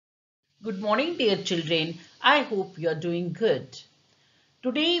Good morning, dear children. I hope you are doing good.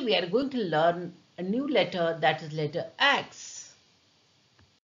 Today we are going to learn a new letter, that is letter X.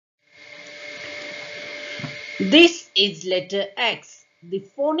 This is letter X. The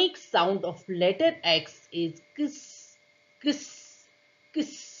phonic sound of letter X is kiss, kiss,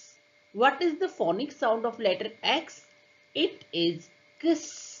 kiss. What is the phonic sound of letter X? It is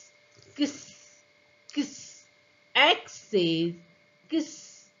kiss, kiss, kiss. X says kiss,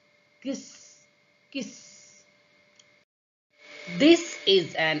 kiss, kiss. This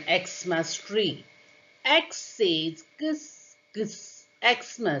is an Xmas tree. X says kiss, kiss,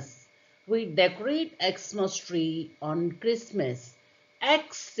 Xmas. We decorate Xmas tree on Christmas.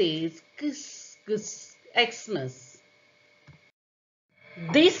 X says kiss, kiss, Xmas.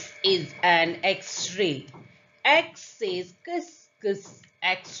 This is an X-ray. X says kiss, kiss,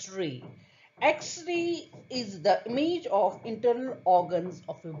 X-ray. X-ray is the image of internal organs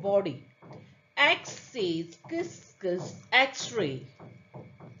of a body. X says kiss, kiss, X-ray.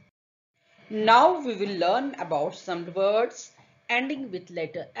 Now we will learn about some words ending with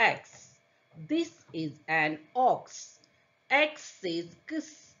letter X. This is an ox. X says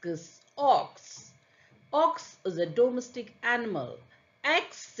kiss, kiss, ox. Ox is a domestic animal.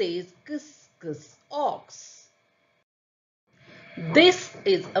 X says kiss, kiss, ox. This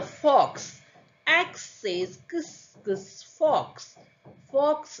is a fox. X says kiss, kiss, fox.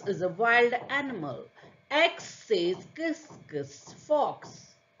 Fox is a wild animal. X says kiss, kiss, fox.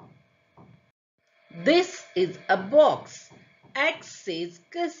 This is a box. X says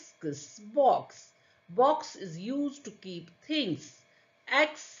kiss, kiss, box. Box is used to keep things.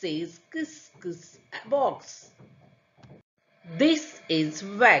 X says kiss, kiss, box. This is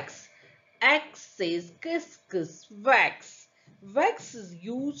wax. X says kiss, kiss, wax. Wax is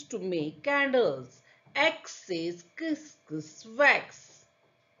used to make candles. X says kiss, kiss, wax.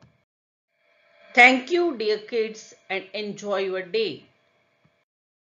 Thank you, dear kids, and enjoy your day.